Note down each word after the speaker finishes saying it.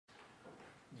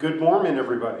Good morning,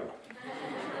 everybody.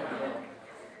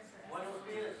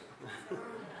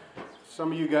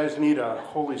 Some of you guys need a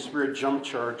Holy Spirit jump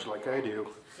charge like I do.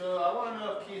 So I want to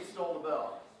know if Keith stole the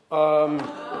bell.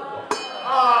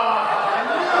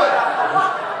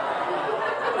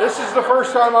 This is the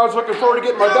first time I was looking forward to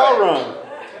getting my bell rung.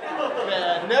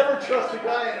 Man, never trust a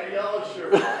guy in a yellow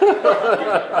shirt.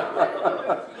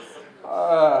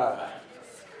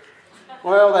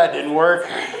 Well, that didn't work.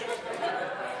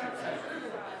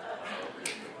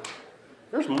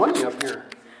 There's money up here.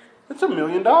 It's $1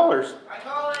 million. I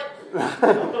call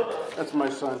it. That's my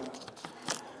son.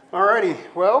 Alrighty,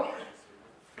 well,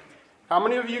 how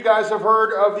many of you guys have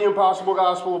heard of the impossible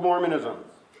gospel of Mormonism?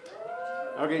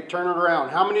 Okay, turn it around.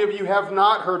 How many of you have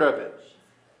not heard of it?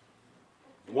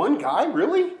 One guy,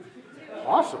 really?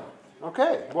 Awesome.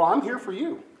 Okay, well, I'm here for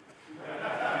you.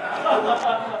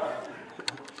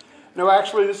 No,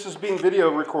 actually, this is being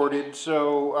video recorded,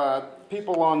 so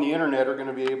people on the internet are going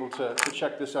to be able to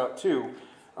check this out too.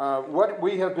 What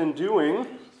we have been doing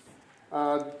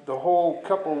the whole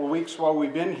couple of weeks while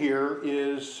we've been here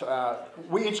is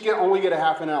we each only get a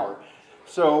half an hour.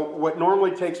 So what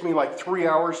normally takes me like 3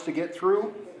 hours to get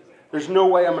through, there's no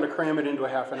way I'm going to cram it into a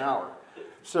half an hour.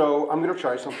 So I'm going to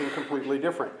try something completely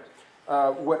different.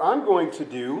 What I'm going to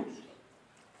do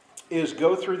is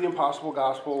go through the impossible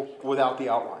gospel without the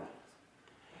outline.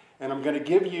 And I'm going to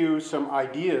give you some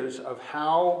ideas of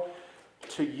how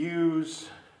to use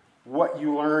what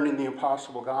you learn in the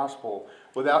impossible gospel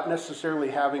without necessarily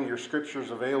having your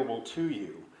scriptures available to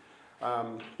you.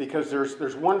 Because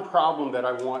there's one problem that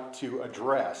I want to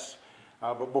address.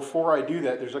 But before I do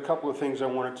that, there's a couple of things I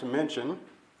wanted to mention.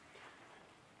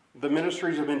 The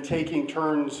ministries have been taking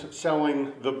turns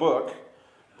selling the book,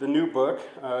 the new book,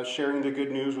 Sharing the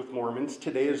Good News with Mormons.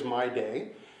 Today is my day.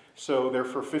 So they're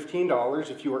for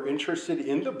 $15. If you are interested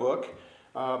in the book,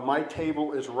 my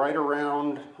table is right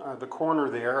around the corner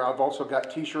there. I've also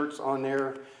got t-shirts on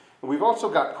there. We've also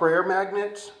got prayer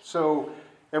magnets. So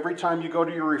every time you go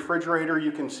to your refrigerator,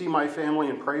 you can see my family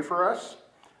and pray for us.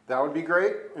 That would be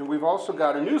great. And we've also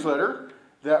got a newsletter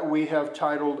that we have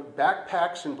titled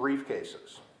Backpacks and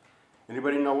Briefcases.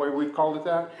 Anybody know why we've called it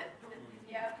that?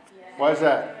 Yeah. Why is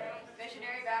that?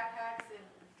 Missionary backpacks and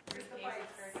briefcases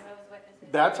for Jehovah's Witnesses.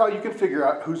 That's how you can figure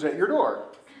out who's at your door.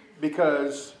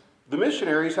 Because the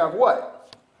missionaries have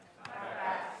what?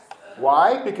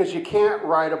 Why? Because you can't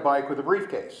ride a bike with a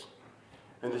briefcase.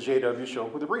 And the JW show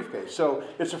up with a briefcase. So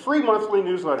it's a free monthly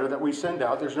newsletter that we send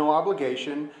out. There's no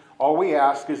obligation. All we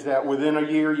ask is that within a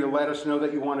year you let us know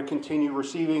that you want to continue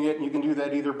receiving it. And you can do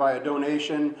that either by a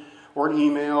donation or an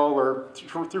email or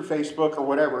through Facebook or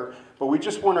whatever. But we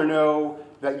just want to know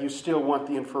that you still want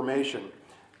the information.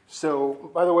 So,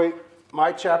 by the way,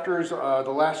 my chapters, the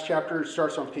last chapter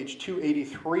starts on page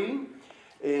 283.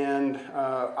 And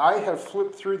I have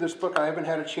flipped through this book. I haven't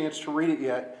had a chance to read it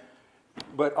yet.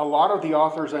 But a lot of the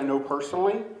authors I know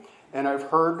personally, and I've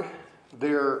heard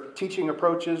their teaching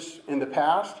approaches in the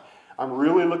past. I'm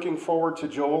really looking forward to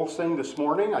Joel's thing this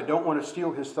morning. I don't want to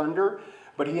steal his thunder,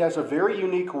 but he has a very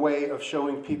unique way of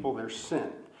showing people their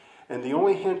sin. And the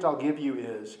only hint I'll give you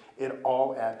is it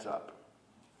all adds up.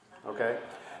 Okay?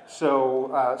 So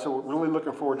we're really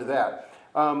looking forward to that.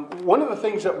 One of the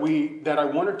things that I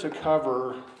wanted to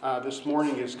cover this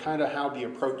morning is kind of how the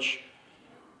approach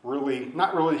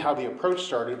not really how the approach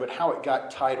started, but how it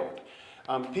got titled.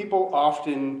 People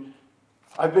often,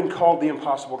 I've been called the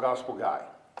impossible gospel guy.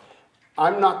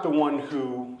 I'm not the one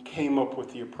who came up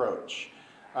with the approach.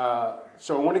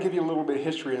 So I want to give you a little bit of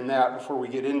history in that before we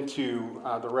get into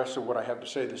the rest of what I have to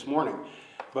say this morning.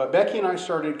 But Becky and I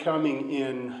started coming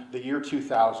in the year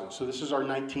 2000. So this is our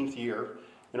 19th year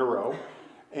in a row.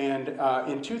 And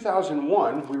in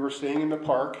 2001, we were staying in the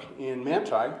park in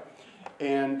Manti.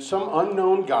 And some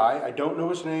unknown guy, I don't know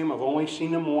his name, I've only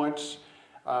seen him once.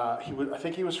 I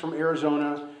think he was from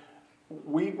Arizona.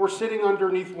 We were sitting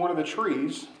underneath one of the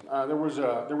trees. There was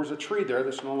a tree there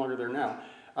that's no longer there now.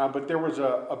 But there was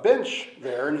a bench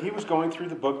there, and he was going through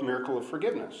the book Miracle of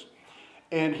Forgiveness.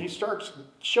 And he starts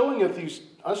showing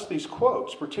us these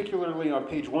quotes, particularly on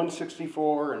page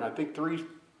 164, and I think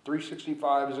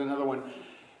 365 is another one.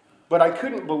 But I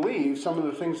couldn't believe some of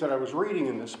the things that I was reading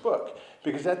in this book.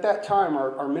 Because at that time,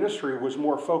 our ministry was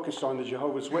more focused on the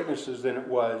Jehovah's Witnesses than it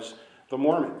was the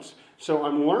Mormons. So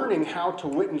I'm learning how to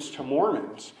witness to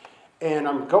Mormons. And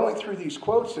I'm going through these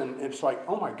quotes, and it's like,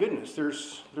 oh my goodness,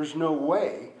 there's no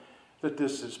way that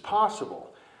this is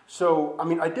possible. So,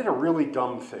 I did a really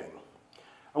dumb thing.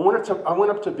 I went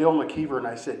up to Bill McKeever and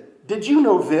I said, did you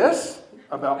know this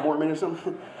about Mormonism?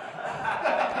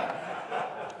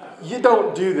 you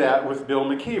don't do that with Bill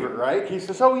McKeever, right? He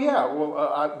says, oh yeah,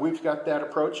 well, we've got that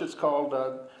approach. It's called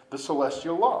the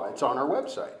Celestial Law. It's on our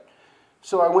website.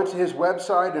 So I went to his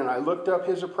website and I looked up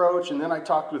his approach, and then I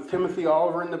talked with Timothy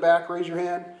Oliver in the back. Raise your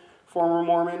hand, former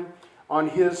Mormon. On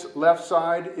his left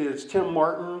side is Tim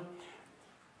Martin.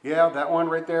 Yeah, that one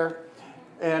right there.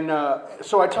 And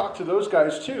so I talked to those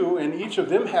guys too, and each of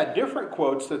them had different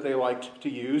quotes that they liked to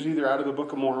use, either out of the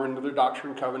Book of Mormon or their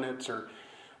Doctrine and Covenants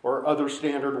or other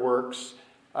standard works.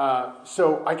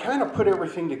 So I kind of put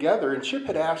everything together, and Chip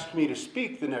had asked me to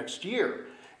speak the next year,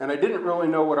 and I didn't really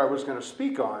know what I was going to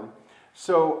speak on.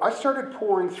 So I started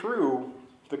pouring through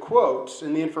the quotes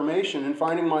and the information and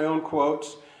finding my own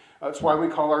quotes. That's why we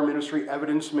call our ministry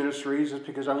Evidence Ministries, is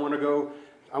because I want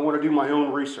to do my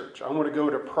own research. I want to go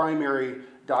to primary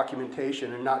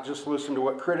documentation and not just listen to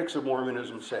what critics of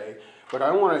Mormonism say, but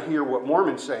I want to hear what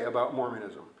Mormons say about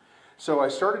Mormonism. So I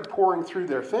started pouring through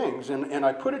their things, and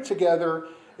I put it together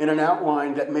in an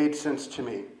outline that made sense to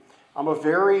me. I'm a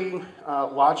very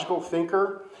logical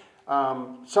thinker.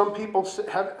 Some people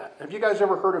have you guys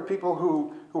ever heard of people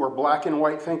who are black and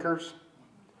white thinkers?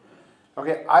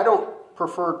 Okay, I don't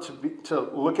prefer to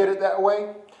look at it that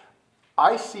way.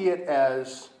 I see it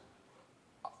as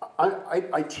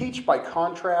I teach by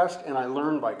contrast and I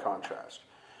learn by contrast.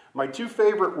 My two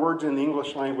favorite words in the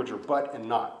English language are but and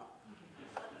not.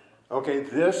 Okay,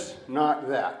 this, not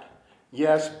that.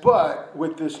 Yes, but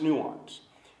with this nuance.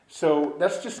 So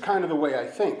that's just kind of the way I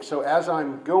think. So as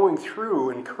I'm going through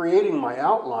and creating my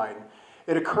outline,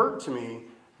 it occurred to me,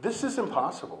 this is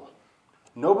impossible.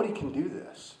 Nobody can do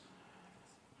this.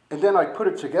 And then I put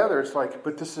it together, it's like,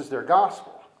 but this is their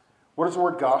gospel. What does the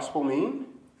word gospel mean?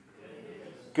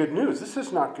 Good news. This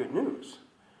is not good news.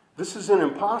 This is an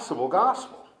impossible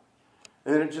gospel.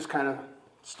 And then it just kind of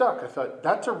stuck. I thought,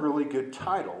 that's a really good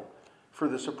title for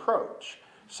this approach.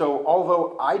 So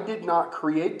although I did not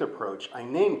create the approach, I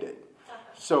named it.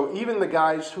 So even the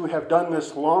guys who have done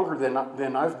this longer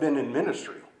than I've been in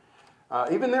ministry,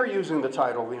 even they're using the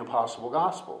title, The Impossible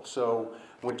Gospel. So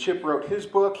when Chip wrote his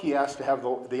book, he asked to have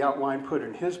the outline put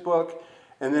in his book,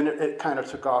 and then it kind of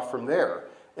took off from there.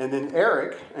 And then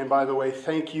Eric, and by the way,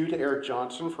 thank you to Eric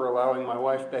Johnson for allowing my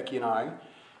wife Becky and I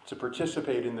to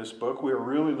participate in this book. We are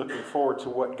really looking forward to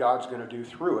what God's going to do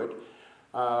through it.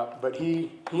 But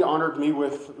he honored me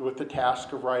with the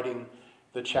task of writing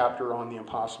the chapter on the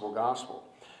Impossible Gospel.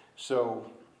 So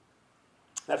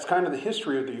that's kind of the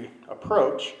history of the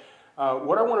approach.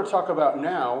 What I want to talk about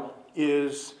now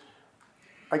is,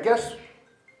 I guess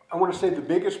I want to say the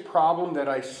biggest problem that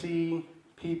I see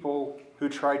people who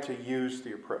try to use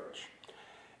the approach.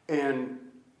 And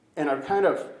I've kind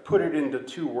of put it into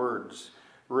two words,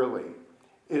 really,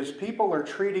 is people are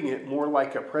treating it more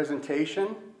like a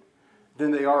presentation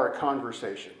than they are a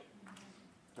conversation.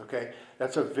 Okay?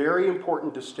 That's a very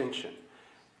important distinction.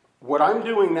 What I'm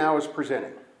doing now is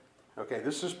presenting. Okay?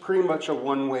 This is pretty much a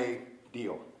one-way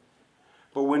deal.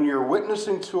 But when you're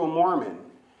witnessing to a Mormon,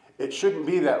 it shouldn't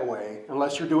be that way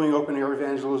unless you're doing open-air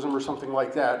evangelism or something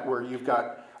like that where you've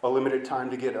got a limited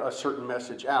time to get a certain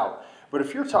message out. But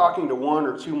if you're talking to one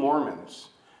or two Mormons,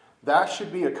 that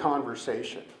should be a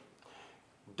conversation.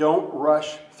 Don't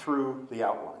rush through the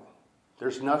outline.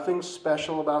 There's nothing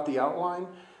special about the outline.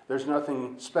 There's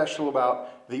nothing special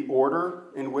about the order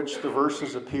in which the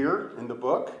verses appear in the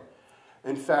book.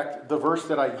 In fact, the verse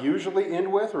that I usually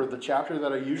end with, or the chapter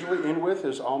that I usually end with,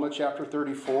 is Alma chapter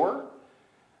 34.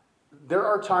 There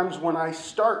are times when I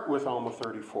start with Alma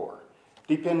 34,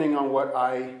 depending on what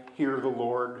I hear the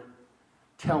Lord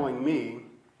telling me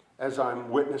as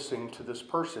I'm witnessing to this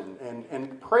person.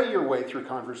 And pray your way through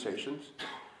conversations.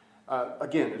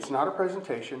 Again, it's not a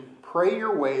presentation. Pray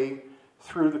your way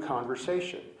through the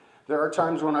conversation. There are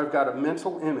times when I've got a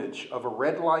mental image of a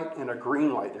red light and a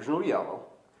green light. There's no yellow.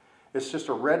 It's just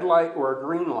a red light or a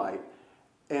green light.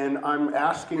 And I'm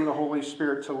asking the Holy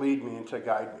Spirit to lead me and to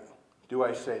guide me. Do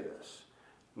I say this?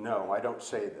 No, I don't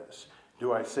say this.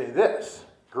 Do I say this?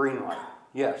 Green light.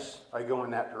 Yes, I go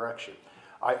in that direction.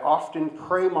 I often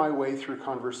pray my way through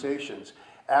conversations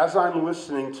as I'm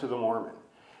listening to the Mormon.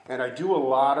 And I do a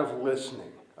lot of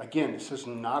listening. Again, this is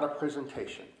not a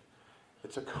presentation.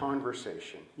 It's a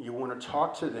conversation. You want to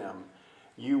talk to them.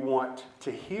 You want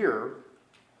to hear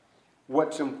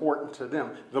what's important to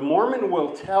them. The Mormon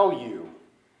will tell you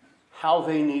how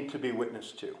they need to be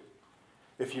witnessed to,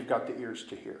 if you've got the ears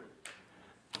to hear.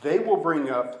 They will bring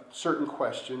up certain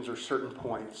questions or certain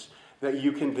points that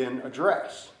you can then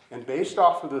address. And based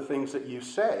off of the things that you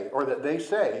say, or that they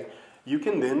say, you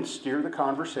can then steer the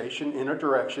conversation in a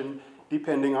direction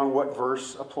depending on what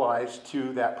verse applies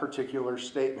to that particular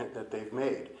statement that they've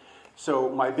made. So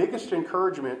my biggest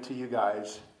encouragement to you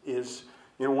guys is,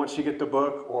 once you get the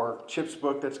book or Chip's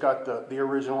book that's got the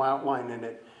original outline in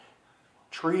it,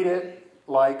 treat it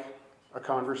like a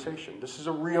conversation. This is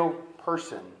a real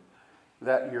person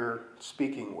that you're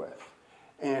speaking with.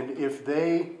 And if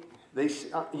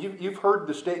you've heard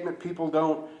the statement, people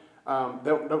don't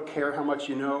care how much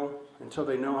you know until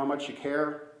they know how much you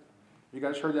care. You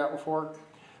guys heard that before?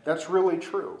 That's really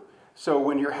true. So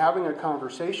when you're having a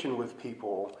conversation with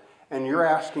people and you're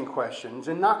asking questions,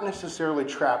 and not necessarily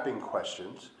trapping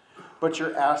questions, but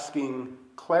you're asking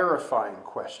clarifying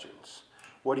questions.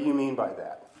 What do you mean by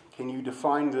that? Can you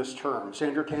define this term?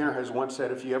 Sandra Tanner has once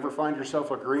said, if you ever find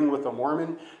yourself agreeing with a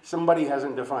Mormon, somebody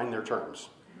hasn't defined their terms.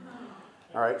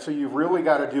 All right, so you've really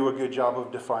got to do a good job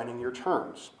of defining your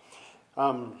terms.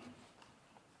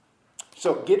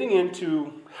 So getting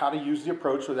into how to use the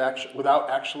approach without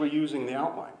actually using the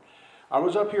outline. I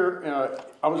was up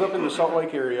in the Salt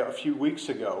Lake area a few weeks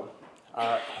ago,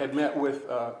 had met with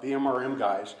the MRM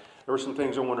guys. There were some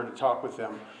things I wanted to talk with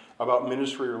them about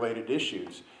ministry-related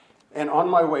issues. And on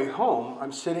my way home,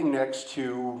 I'm sitting next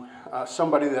to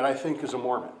somebody that I think is a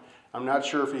Mormon. I'm not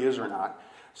sure if he is or not.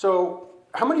 So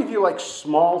how many of you like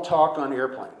small talk on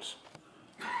airplanes?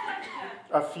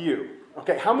 A few.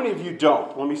 Okay, how many of you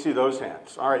don't? Let me see those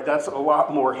hands. All right, that's a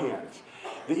lot more hands.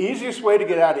 The easiest way to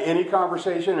get out of any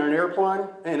conversation in an airplane,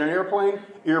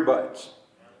 earbuds.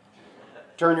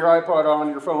 Turn your iPod on,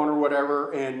 your phone or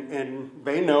whatever, and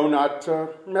they know not to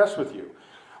mess with you.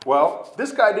 Well,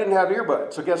 this guy didn't have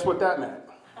earbuds, so guess what that meant?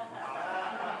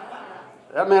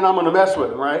 That meant I'm going to mess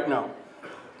with him, right? No.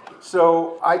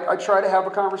 So I try to have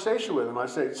a conversation with him. I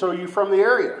say, so are you from the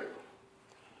area?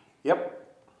 Yep.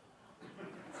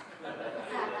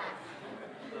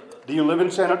 Do you live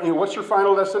in San Antonio? What's your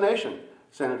final destination?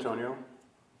 San Antonio.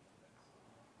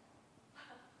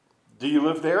 Do you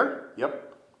live there?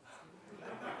 Yep.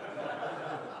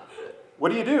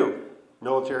 What do you do?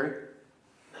 Military.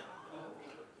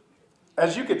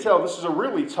 As you could tell, this is a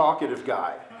really talkative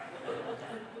guy.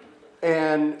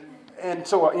 And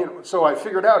so I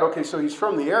figured out, okay, so he's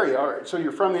from the area. All right, so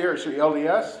you're from the area. So you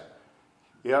LDS?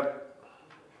 Yep.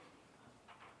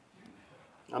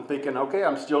 I'm thinking, okay,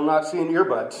 I'm still not seeing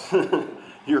earbuds.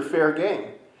 You're fair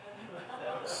game.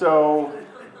 So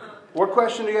what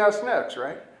question do you ask next,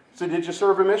 right? So did you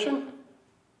serve a mission?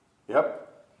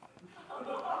 Yep.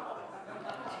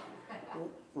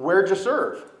 Where'd you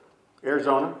serve?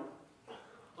 Arizona.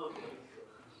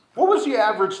 What was the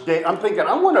average day? I'm thinking,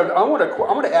 I want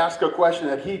to ask a question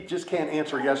that he just can't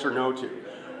answer yes or no to.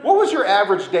 What was your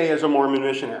average day as a Mormon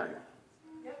missionary?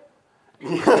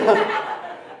 Yep.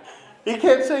 He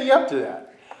can't say yep to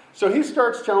that. So he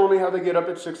starts telling me how they get up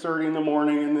at 6:30 in the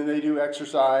morning and then they do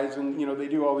exercise and they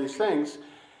do all these things.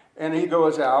 And he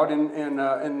goes out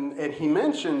and he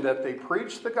mentioned that they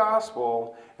preach the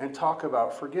gospel and talk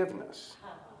about forgiveness.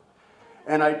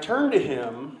 And I turned to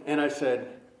him and I said,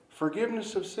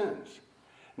 forgiveness of sins.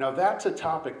 Now that's a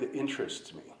topic that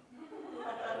interests me.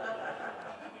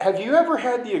 Have you ever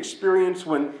had the experience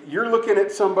when you're looking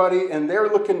at somebody and they're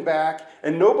looking back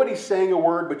and nobody's saying a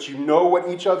word, but you know what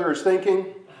each other is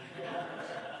thinking?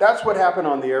 That's what happened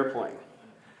on the airplane.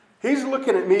 He's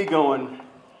looking at me going,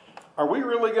 are we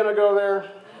really going to go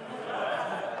there?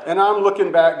 And I'm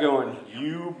looking back going,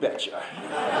 you betcha.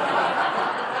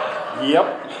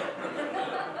 Yep.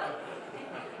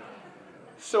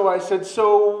 So I said,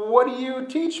 so what do you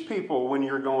teach people when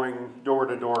you're going door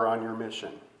to door on your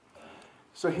mission?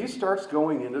 So he starts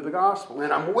going into the gospel.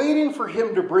 And I'm waiting for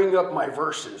him to bring up my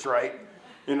verses, right?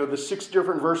 The 6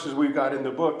 different verses we've got in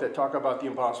the book that talk about the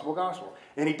impossible gospel.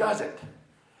 And he doesn't.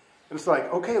 And it's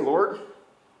like, okay, Lord,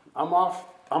 I'm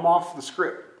off the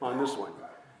script on this one.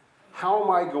 How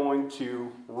am I going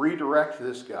to redirect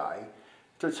this guy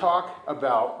to talk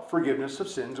about forgiveness of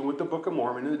sins and with the Book of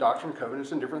Mormon and the Doctrine and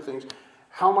Covenants and different things?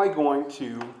 How am I going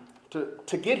to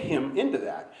get him into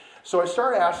that? So I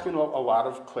started asking a lot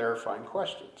of clarifying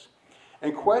questions.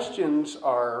 And questions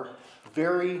are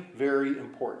very, very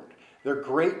important. They're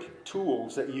great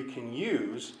tools that you can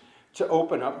use to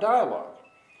open up dialogue.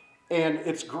 And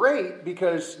it's great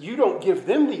because you don't give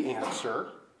them the answer.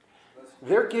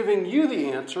 They're giving you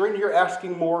the answer and you're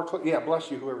asking more. Yeah,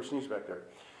 bless you, whoever sneezed back there.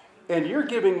 And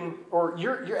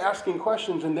you're asking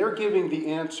questions and they're giving the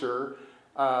answer,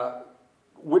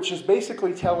 which is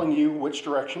basically telling you which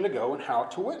direction to go and how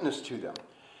to witness to them.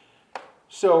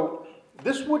 So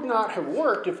this would not have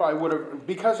worked if I would have,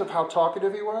 because of how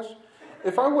talkative he was,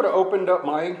 if I would have opened up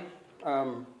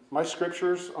my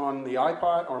scriptures on the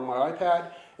iPod or my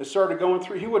iPad and started going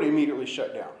through, he would have immediately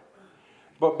shut down.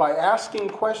 But by asking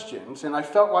questions, and I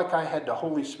felt like I had the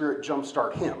Holy Spirit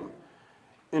jumpstart him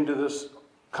into this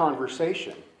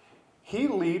conversation, he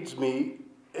leads me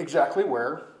exactly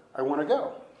where I want to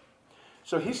go.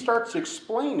 So he starts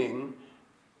explaining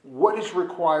what is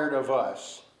required of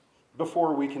us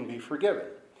before we can be forgiven.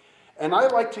 And I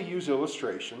like to use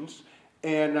illustrations.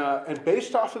 And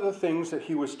based off of the things that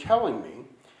he was telling me,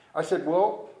 I said,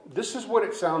 well, this is what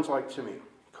it sounds like to me.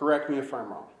 Correct me if I'm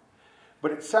wrong.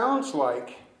 But it sounds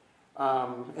like,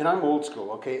 and I'm old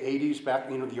school, okay, 80s, back,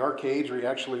 the arcades where you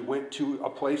actually went to a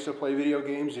place to play video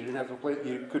games. You didn't have to play,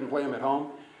 you couldn't play them at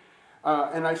home.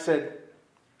 And I said,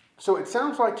 so it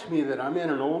sounds like to me that I'm in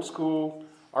an old school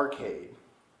arcade.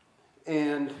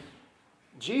 And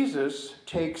Jesus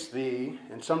takes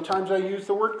and sometimes I use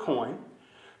the word coin,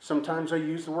 sometimes I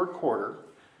use the word quarter,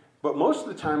 but most of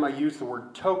the time I use the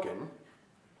word token.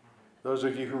 Those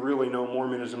of you who really know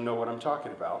Mormonism know what I'm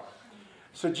talking about.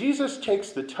 So Jesus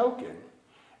takes the token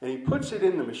and he puts it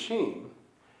in the machine,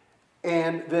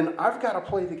 and then I've got to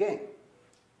play the game.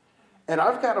 And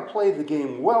I've got to play the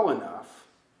game well enough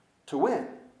to win.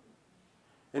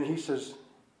 And he says,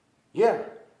 yeah,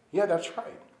 that's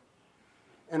right.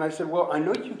 And I said, well, I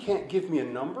know you can't give me a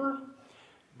number,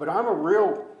 but I'm a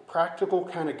real practical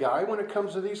kind of guy when it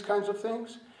comes to these kinds of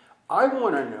things. I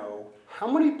want to know, how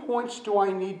many points do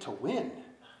I need to win?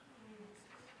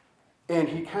 And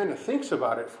he kind of thinks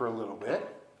about it for a little bit.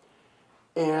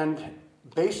 And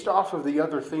based off of the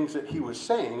other things that he was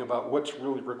saying about what's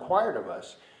really required of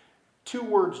us, 2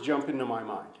 words jump into my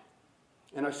mind.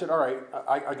 And I said, all right,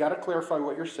 I got to clarify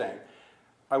what you're saying.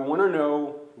 I want to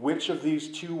know which of these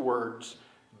 2 words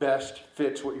best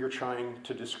fits what you're trying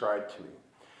to describe to me.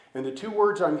 And the 2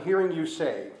 words I'm hearing you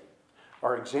say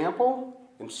are example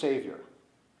and Savior.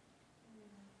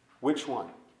 Which one?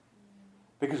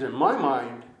 Because in my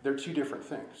mind, they're 2 different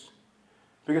things.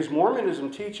 Because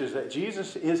Mormonism teaches that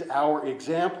Jesus is our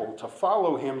example to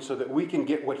follow him so that we can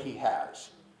get what he has.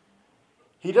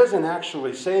 He doesn't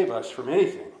actually save us from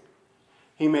anything.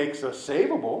 He makes us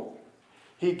savable.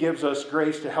 He gives us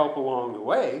grace to help along the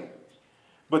way.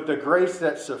 But the grace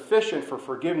that's sufficient for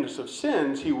forgiveness of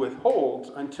sins, he withholds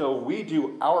until we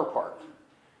do our part.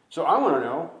 So I want to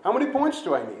know, how many points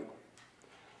do I need?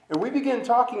 And we begin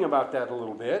talking about that a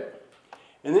little bit.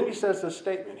 And then he says this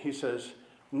statement. He says,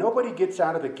 nobody gets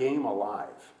out of the game alive.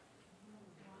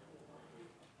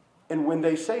 And when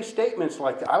they say statements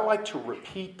like that, I like to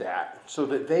repeat that so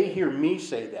that they hear me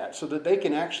say that, so that they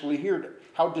can actually hear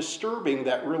how disturbing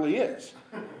that really is.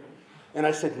 And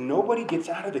I said, nobody gets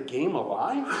out of the game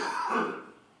alive?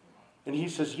 And he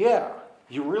says, yeah,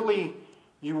 you really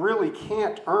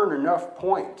can't earn enough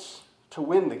points to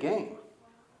win the game.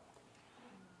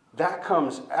 That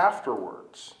comes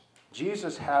afterwards.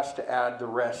 Jesus has to add the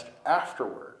rest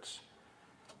afterwards.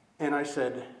 And I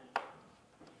said,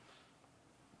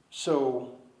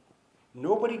 so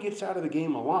nobody gets out of the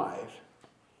game alive.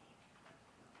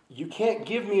 You can't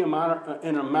give me an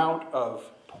amount of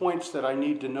points that I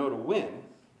need to know to win.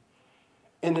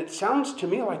 And it sounds to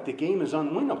me like the game is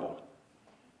unwinnable.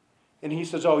 And he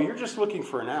says, oh, you're just looking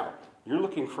for an out. You're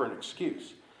looking for an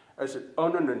excuse. I said, oh,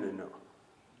 no.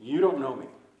 You don't know me.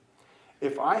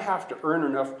 If I have to earn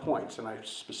enough points, and I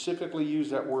specifically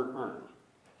use that word earn,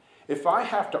 if I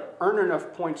have to earn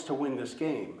enough points to win this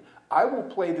game, I will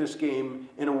play this game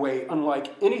in a way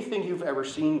unlike anything you've ever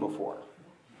seen before.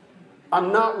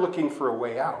 I'm not looking for a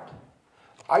way out.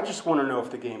 I just want to know if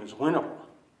the game is winnable.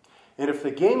 And if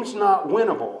the game's not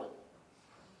winnable,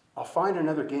 I'll find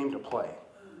another game to play.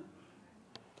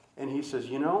 And he says,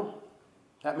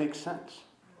 that makes sense.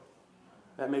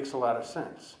 That makes a lot of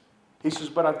sense. He says,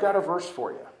 but I've got a verse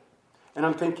for you. And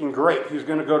I'm thinking, great, he's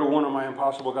going to go to one of my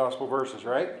impossible gospel verses,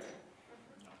 right?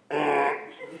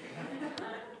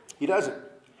 He doesn't.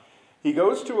 He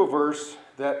goes to a verse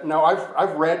that, now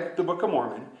I've read the Book of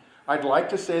Mormon. I'd like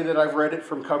to say that I've read it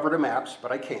from cover to maps,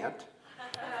 but I can't.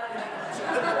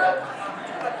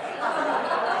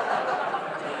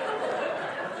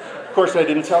 Of course, I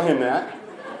didn't tell him that.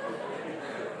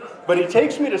 But he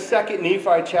takes me to 2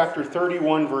 Nephi chapter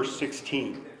 31, verse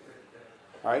 16.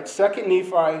 All right, 2 Nephi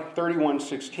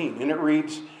 31:16, and it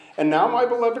reads, and now, my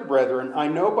beloved brethren, I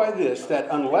know by this that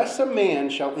unless a man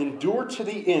shall endure to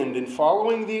the end in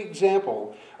following the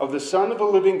example of the Son of the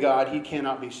living God, he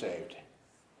cannot be saved.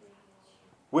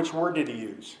 Which word did he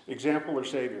use? Example or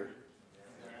Savior?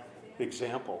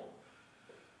 Example.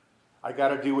 I got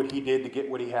to do what he did to get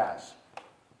what he has.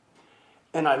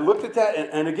 And I looked at that,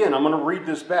 and again, I'm going to read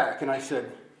this back, and I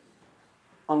said,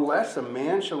 unless a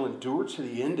man shall endure to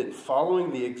the end in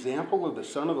following the example of the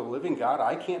Son of the living God,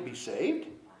 I can't be saved?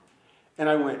 And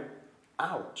I went,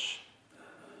 ouch.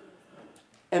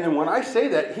 And then when I say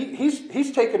that,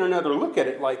 he's taken another look at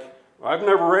it like, I've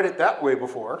never read it that way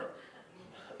before.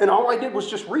 And all I did was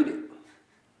just read it.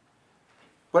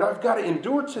 but I've got to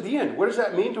endure to the end. What does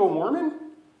that mean to a Mormon?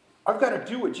 I've got to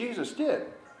do what Jesus did.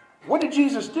 What did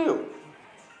Jesus do?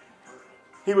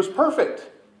 He was perfect.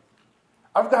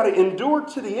 I've got to endure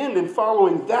to the end in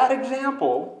following that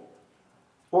example,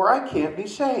 or I can't be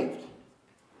saved.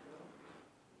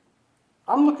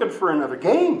 I'm looking for another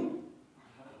game,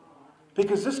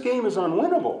 because this game is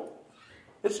unwinnable.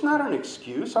 It's not an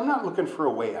excuse. I'm not looking for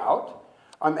a way out.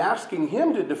 I'm asking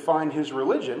him to define his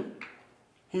religion.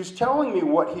 He's telling me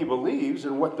what he believes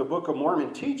and what the Book of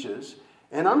Mormon teaches,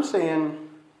 and I'm saying,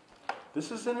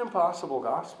 this is an impossible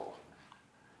gospel.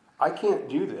 I can't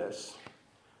do this,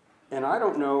 and I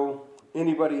don't know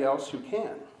anybody else who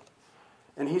can.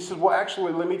 And he says, well,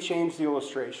 actually, let me change the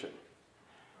illustration.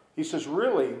 He says,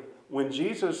 really, when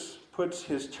Jesus puts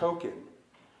his token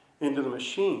into the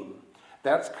machine,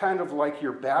 that's kind of like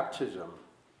your baptism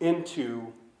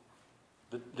into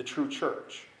the true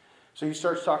church. So he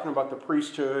starts talking about the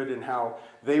priesthood and how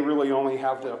they really only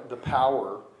have the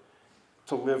power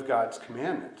to live God's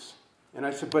commandments. And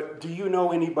I said, but do you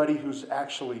know anybody who's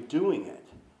actually doing it?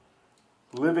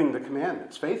 Living the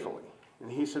commandments faithfully? And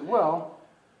he said, well,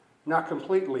 not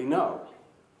completely, no.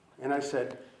 And I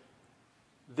said,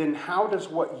 then how does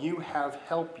what you have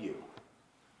help you?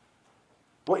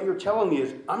 What you're telling me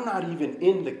is, I'm not even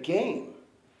in the game.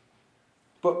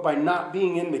 But by not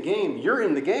being in the game, you're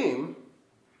in the game,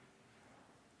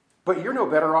 but you're no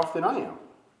better off than I am,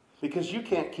 because you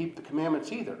can't keep the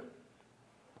commandments either.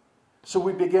 So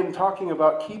we begin talking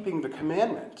about keeping the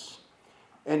commandments,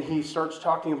 and he starts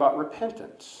talking about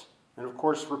repentance. And of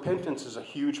course, repentance is a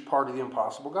huge part of the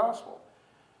impossible gospel.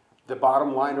 The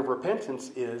bottom line of repentance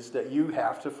is that you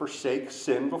have to forsake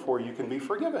sin before you can be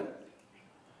forgiven.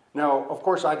 Now, of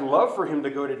course, I'd love for him to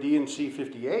go to D&C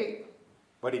 58,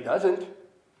 but he doesn't.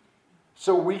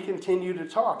 So we continue to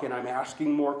talk, and I'm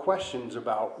asking more questions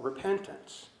about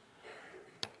repentance.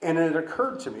 And it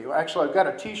occurred to me, actually, I've got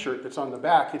a t-shirt that's on the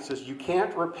back. It says, you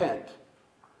can't repent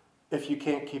if you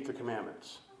can't keep the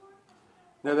commandments.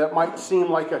 Now, that might seem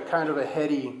like a kind of a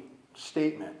heady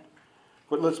statement,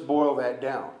 but let's boil that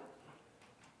down.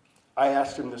 I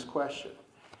asked him this question.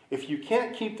 If you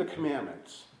can't keep the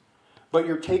commandments, but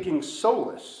you're taking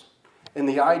solace in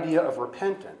the idea of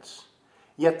repentance,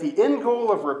 yet the end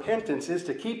goal of repentance is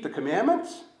to keep the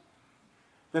commandments,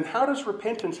 then how does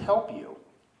repentance help you?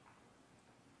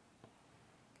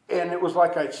 And it was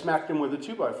like I smacked him with a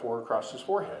 2x4 across his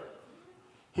forehead.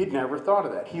 He'd never thought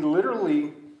of that. He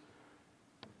literally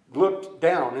looked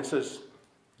down and says,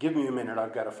 give me a minute,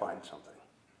 I've got to find something.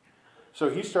 So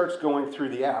he starts going through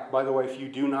the app. By the way, if you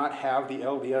do not have the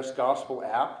LDS Gospel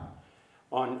app,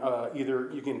 on either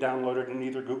you can download it in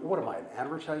either Google. What am I, an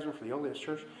advertiser for the LDS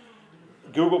Church?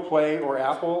 Google Play or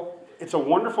Apple. It's a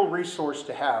wonderful resource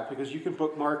to have because you can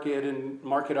bookmark it and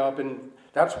mark it up, and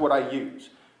that's what I use.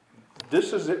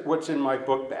 This is what's in my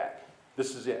book bag.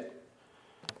 This is it.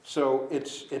 So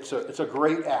it's a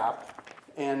great app,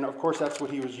 and of course that's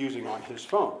what he was using on his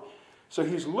phone. So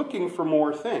he's looking for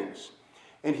more things,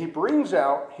 and he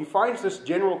finds this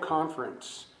general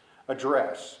conference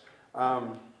address.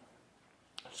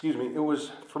 It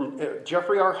was from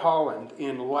Jeffrey R. Holland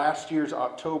in last year's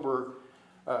October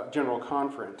General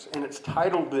Conference, and it's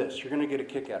titled this. You're going to get a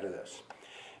kick out of this.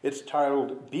 It's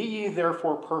titled, Be Ye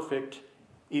Therefore Perfect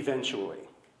Eventually.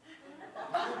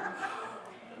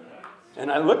 And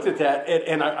I looked at that,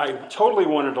 and I totally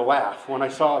wanted to laugh when I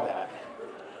saw that,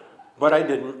 but I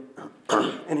didn't.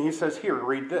 And he says, here,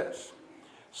 read this.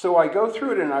 So I go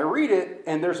through it, and I read it,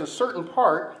 and there's a certain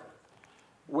part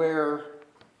where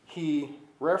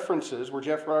where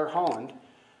Jeffrey R. Holland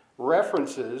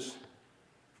references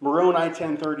Moroni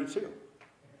 10:32.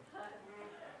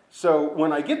 So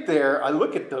when I get there, I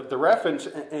look at the reference,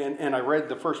 and I read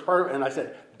the first part of it, and I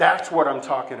said, that's what I'm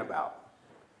talking about.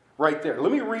 Right there.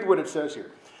 Let me read what it says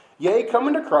here. Yea, come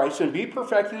unto Christ and be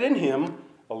perfected in him,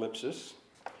 ellipsis.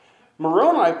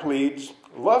 Moroni pleads,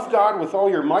 love God with all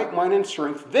your might, mind, and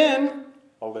strength, then,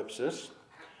 ellipsis,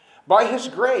 by his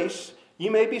grace,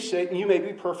 you may be saved and you may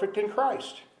be perfect in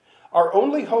Christ. Our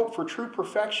only hope for true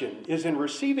perfection is in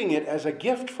receiving it as a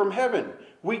gift from heaven.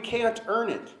 We can't earn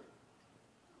it.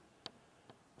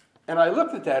 And I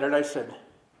looked at that and I said,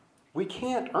 we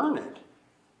can't earn it.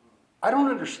 I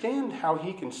don't understand how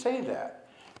he can say that,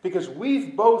 because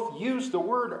we've both used the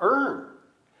word earn.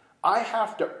 I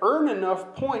have to earn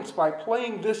enough points by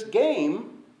playing this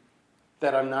game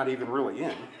that I'm not even really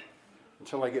in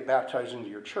until I get baptized into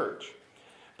your church.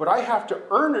 But I have to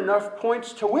earn enough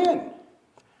points to win.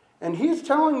 And he's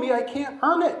telling me I can't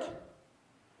earn it.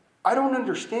 I don't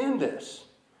understand this.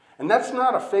 And that's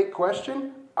not a fake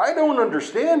question. I don't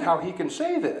understand how he can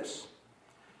say this.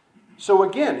 So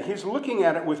again, he's looking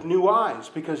at it with new eyes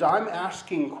because I'm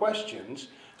asking questions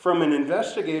from an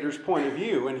investigator's point of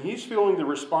view, and he's feeling the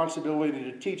responsibility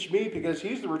to teach me because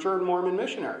he's the returned Mormon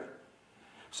missionary.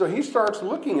 So he starts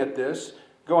looking at this,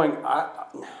 going,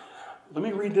 let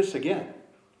me read this again.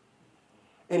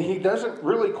 And he doesn't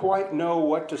really quite know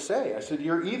what to say. I said,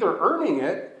 you're either earning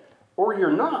it or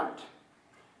you're not.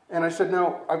 And I said,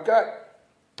 no, I've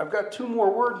got two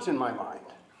more words in my mind.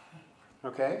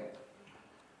 Okay?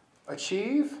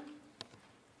 Achieve,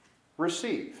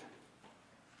 receive.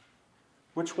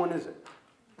 Which one is it?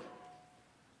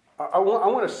 I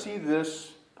want to see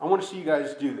this. I want to see you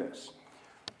guys do this.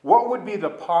 What would be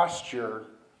the posture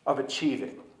of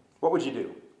achieving? What would you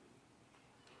do?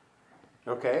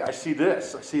 Okay, I see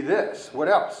this. I see this. What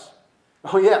else?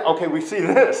 Oh yeah, okay, we see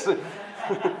this.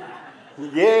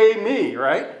 Yay me,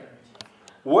 right?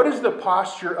 What is the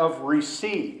posture of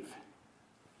receive?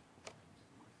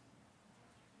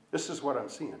 This is what I'm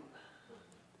seeing.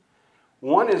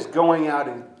 One is going out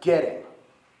and getting,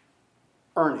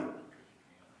 earning,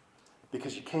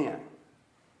 because you can.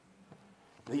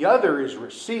 The other is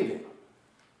receiving,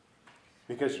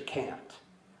 because you can't.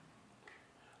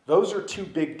 Those are two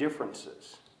big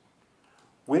differences.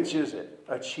 Which is it?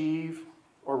 Achieve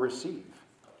or receive?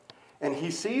 And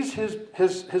he sees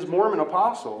his Mormon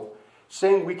apostle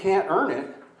saying we can't earn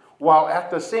it, while at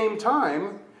the same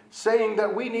time saying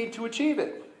that we need to achieve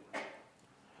it.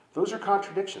 Those are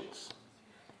contradictions.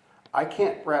 I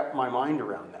can't wrap my mind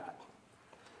around that.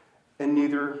 And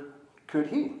neither could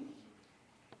he.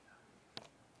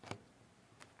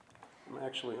 I'm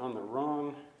actually on the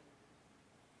wrong...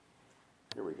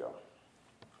 Here we go.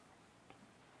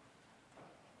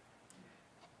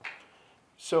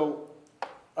 So,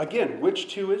 again, which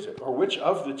two is it? Or which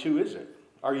of the two is it?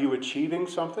 Are you achieving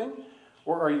something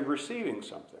or are you receiving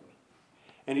something?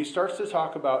 And he starts to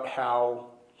talk about how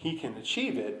he can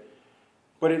achieve it,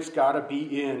 but it's got to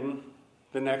be in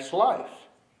the next life.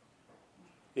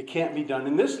 It can't be done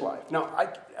in this life. Now,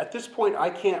 at this point,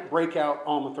 I can't break out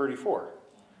Alma 34.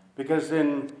 Because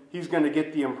then he's going to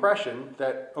get the impression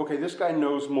that, okay, this guy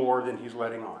knows more than he's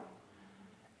letting on.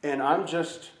 And I'm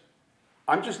just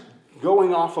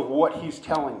going off of what he's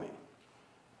telling me.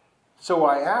 So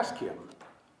I ask him,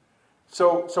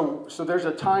 so there's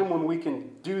a time when we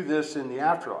can do this in the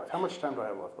afterlife. How much time do I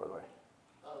have left, by the way?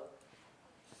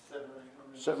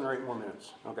 7 or 8 more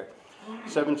minutes. Okay.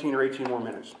 17 or 18 more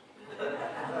minutes.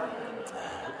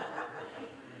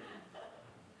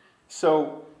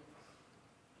 So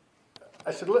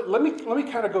I said, let me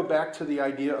kind of go back to the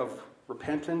idea of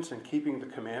repentance and keeping the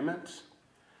commandments.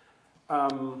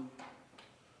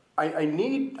 I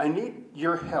need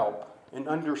your help in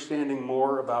understanding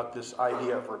more about this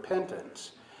idea of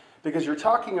repentance, because you're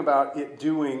talking about it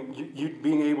you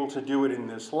being able to do it in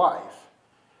this life,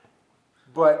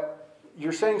 but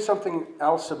you're saying something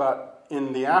else about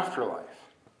in the afterlife.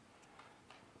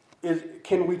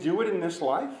 Can we do it in this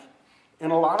life?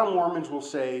 And a lot of Mormons will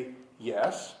say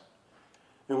yes.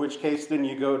 In which case, then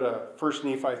you go to 1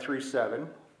 Nephi 3:7,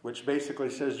 which basically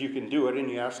says you can do it,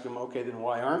 and you ask him, okay, then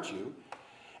why aren't you?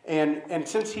 And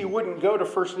since he wouldn't go to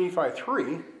 1 Nephi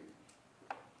 3,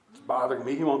 it's bothering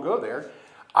me, he won't go there,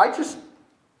 I just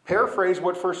paraphrase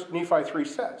what 1 Nephi 3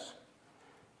 says.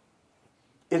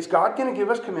 Is God going to give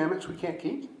us commandments we can't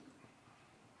keep?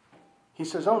 He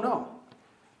says, oh no,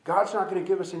 God's not going to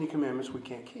give us any commandments we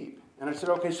can't keep. And I said,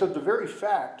 okay, so the very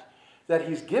fact that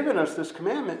he's given us this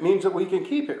commandment means that we can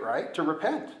keep it, right? To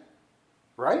repent,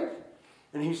 right?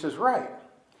 And he says, right,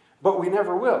 but we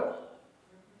never will.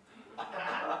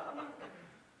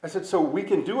 I said, so we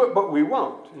can do it, but we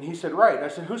won't. And he said, right. I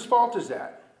said, whose fault is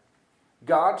that?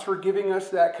 God's for giving us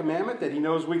that commandment that he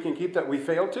knows we can keep that we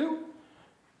fail to?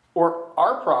 Or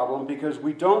our problem because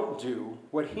we don't do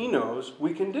what he knows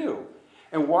we can do?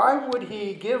 And why would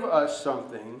he give us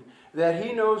something that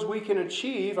he knows we can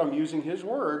achieve, I'm using his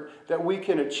word, that we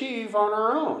can achieve on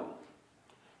our own?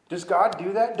 Does God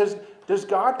do that? Does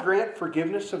God grant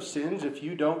forgiveness of sins if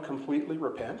you don't completely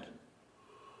repent?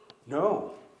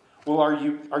 No. Well, are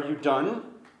you done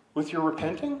with your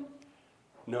repenting?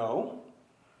 No.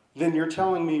 Then you're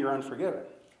telling me you're unforgiven.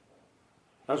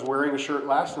 I was wearing a shirt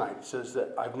last night that says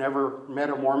that I've never met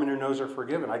a Mormon who knows they're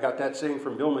forgiven. I got that saying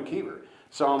from Bill McKeever.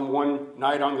 Saw him one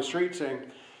night on the street saying,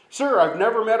 sir, I've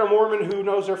never met a Mormon who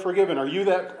knows they're forgiven. Are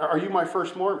you my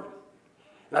first Mormon?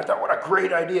 And I thought, what a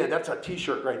great idea. That's a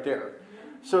t-shirt right there.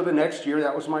 So the next year,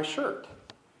 that was my shirt.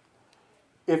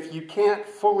 If you can't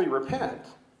fully repent,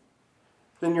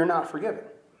 then you're not forgiven.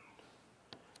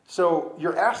 So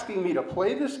you're asking me to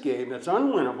play this game that's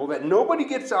unwinnable, that nobody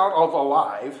gets out of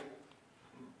alive,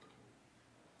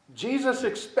 Jesus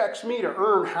expects me to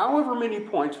earn however many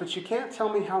points, but you can't tell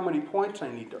me how many points I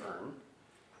need to earn.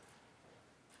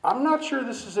 I'm not sure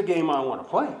this is a game I want to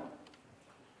play.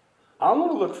 I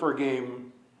want to look for a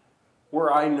game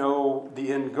where I know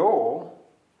the end goal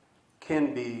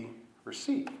can be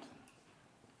received,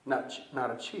 not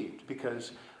achieved,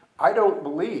 because I don't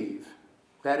believe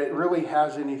that it really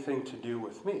has anything to do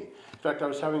with me. In fact, I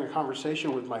was having a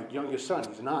conversation with my youngest son.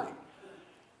 He's 9.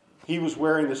 He was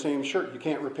wearing the same shirt. You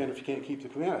can't repent if you can't keep the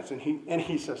commandments. And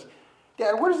he says,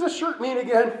 Dad, what does this shirt mean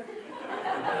again?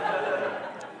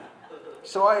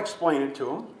 So I explained it to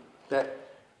him that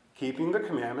keeping the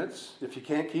commandments, if you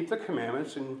can't keep the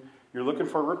commandments and you're looking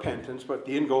for repentance, but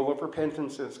the end goal of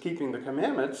repentance is keeping the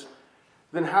commandments,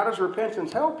 then how does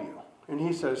repentance help you? And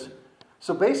he says,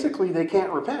 so basically they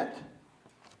can't repent.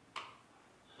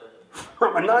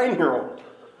 From a 9-year-old.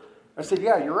 I said,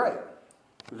 yeah, you're right.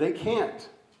 They can't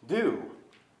do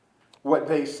what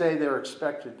they say they're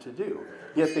expected to do.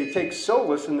 Yet they take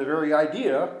solace in the very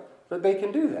idea that they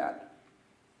can do that.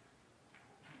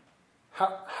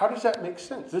 How does that make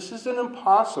sense? This is an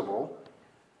impossible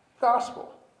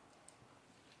gospel.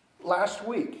 Last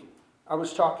week, I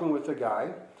was talking with a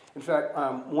guy. In fact,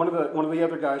 one of the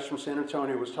other guys from San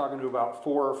Antonio was talking to about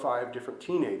 4 or 5 different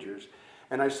teenagers.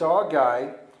 And I saw a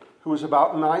guy who was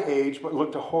about my age but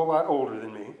looked a whole lot older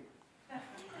than me.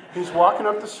 He's walking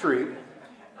up the street,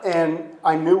 and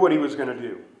I knew what he was going to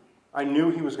do. I knew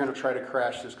he was going to try to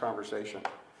crash this conversation.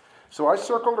 So I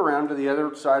circled around to the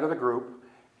other side of the group,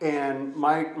 and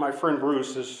my friend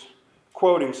Bruce is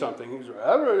quoting something. He's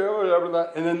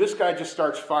and then this guy just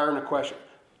starts firing a question.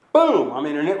 Boom!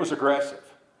 And it was aggressive.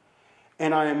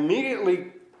 And I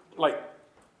immediately,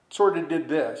 sort of did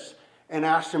this and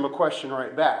asked him a question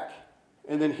right back.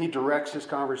 And then he directs his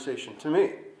conversation to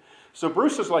me. So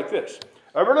Bruce is like this.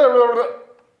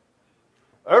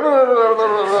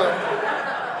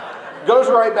 Goes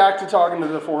right back to talking to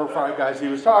the 4 or 5 guys he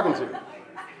was talking to.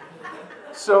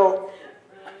 So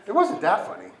it wasn't that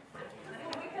funny.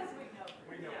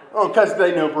 Oh, because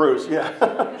they know Bruce,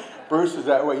 yeah. Bruce is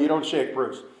that way. You don't shake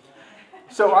Bruce.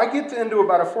 So I get into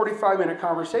about a 45-minute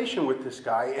conversation with this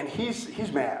guy, and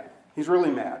he's mad. He's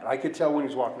really mad. I could tell when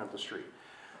he's walking up the street.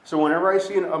 So whenever I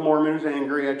see a Mormon who's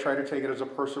angry, I try to take it as a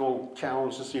personal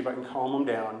challenge to see if I can calm him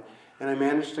down. And I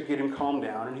managed to get him calmed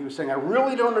down. And he was saying, I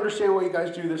really don't understand why you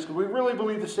guys do this, because we really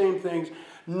believe the same things.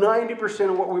 90%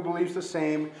 of what we believe is the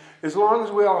same. As long as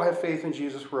we all have faith in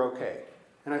Jesus, we're okay.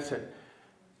 And I said,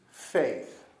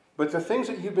 faith. But the things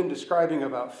that you've been describing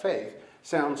about faith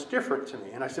sounds different to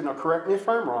me. And I said, now correct me if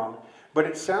I'm wrong, but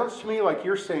it sounds to me like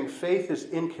you're saying faith is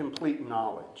incomplete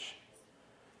knowledge.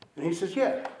 And he says,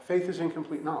 yeah, faith is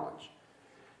incomplete knowledge.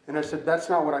 And I said, that's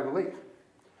not what I believe.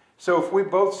 So if we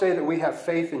both say that we have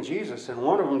faith in Jesus and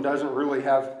one of them doesn't really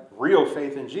have real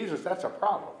faith in Jesus, that's a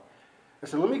problem. I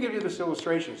said, let me give you this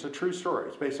illustration. It's a true story.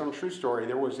 It's based on a true story.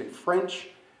 There was a French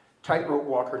tightrope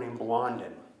walker named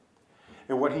Blondin.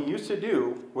 And what he used to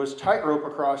do was tightrope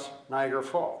across Niagara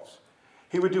Falls.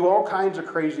 He would do all kinds of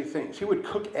crazy things. He would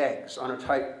cook eggs on a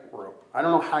tightrope. I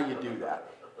don't know how you do that.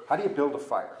 How do you build a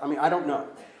fire? I don't know.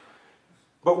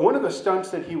 But one of the stunts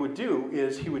that he would do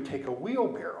is he would take a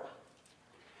wheelbarrow.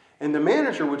 And the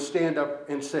manager would stand up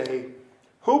and say,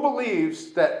 who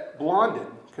believes that Blondin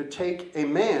could take a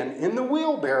man in the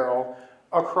wheelbarrow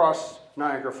across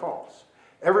Niagara Falls?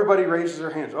 Everybody raises their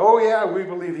hands. Oh yeah, we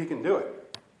believe he can do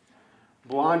it.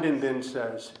 Blondin then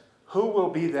says, who will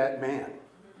be that man?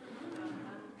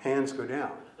 Hands go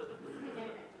down.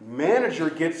 Manager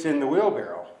gets in the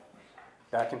wheelbarrow,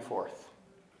 back and forth.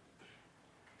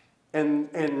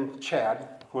 And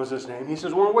Chad was his name. He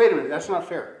says, well, wait a minute, that's not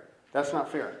fair. That's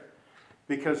not fair.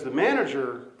 Because the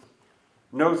manager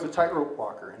knows the tightrope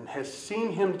walker and has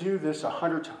seen him do this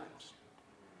 100 times.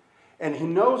 And he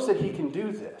knows that he can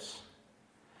do this.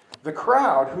 The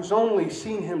crowd, who's only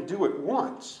seen him do it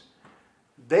once,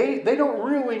 they don't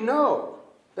really know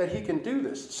that he can do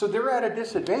this. So they're at a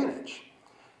disadvantage.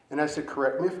 And I said,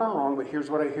 correct me if I'm wrong, but here's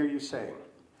what I hear you saying.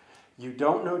 You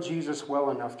don't know Jesus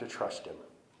well enough to trust him.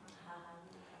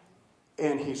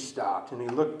 And he stopped and he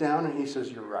looked down and he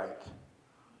says, you're right.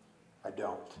 I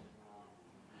don't.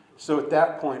 So at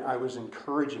that point, I was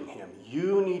encouraging him.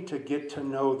 You need to get to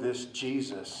know this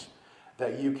Jesus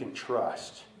that you can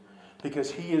trust,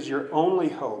 because he is your only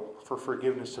hope for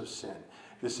forgiveness of sin.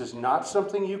 This is not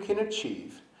something you can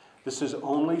achieve. This is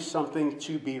only something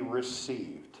to be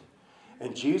received.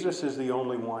 And Jesus is the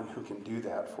only one who can do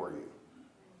that for you.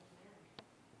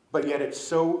 But yet it's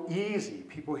so easy.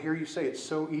 People hear you say it's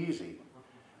so easy,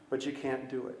 but you can't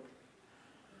do it.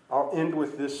 I'll end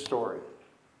with this story.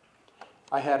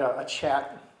 I had a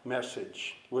chat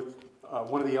message with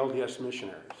one of the LDS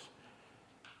missionaries.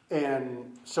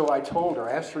 And so I told her,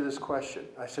 I asked her this question.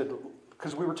 I said,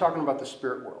 because we were talking about the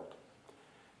spirit world.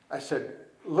 I said,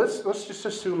 let's just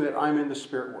assume that I'm in the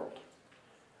spirit world.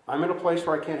 I'm in a place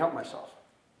where I can't help myself.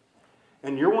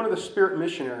 And you're one of the spirit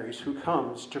missionaries who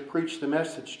comes to preach the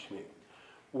message to me.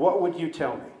 What would you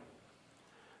tell me?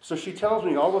 So she tells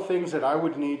me all the things that I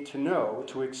would need to know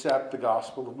to accept the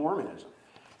gospel of Mormonism.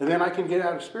 And then I can get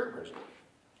out of spirit prison.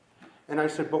 And I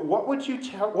said, but what would you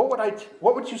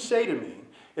say to me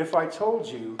if I told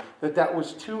you that that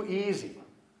was too easy?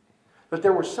 That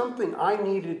there was something I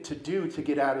needed to do to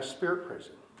get out of spirit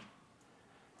prison?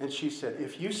 And she said,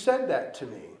 if you said that to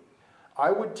me,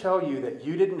 I would tell you that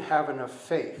you didn't have enough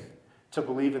faith to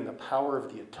believe in the power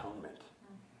of the atonement.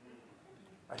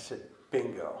 I said,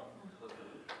 bingo.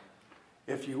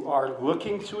 If you are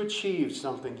looking to achieve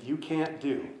something you can't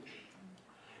do,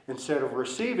 instead of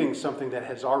receiving something that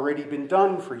has already been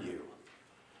done for you,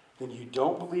 then you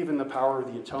don't believe in the power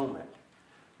of the atonement,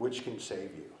 which can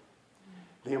save you.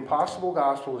 The impossible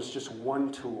gospel is just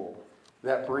one tool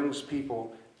that brings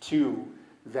people to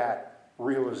that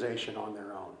realization on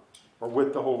their own, or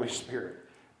with the Holy Spirit,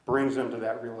 brings them to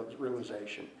that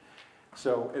realization.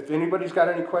 So if anybody's got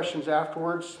any questions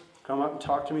afterwards, come up and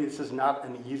talk to me. This is not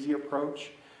an easy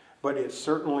approach, but it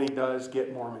certainly does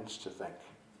get Mormons to think.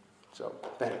 So,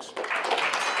 thanks.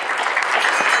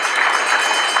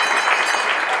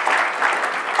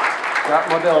 Got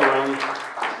my bell rung.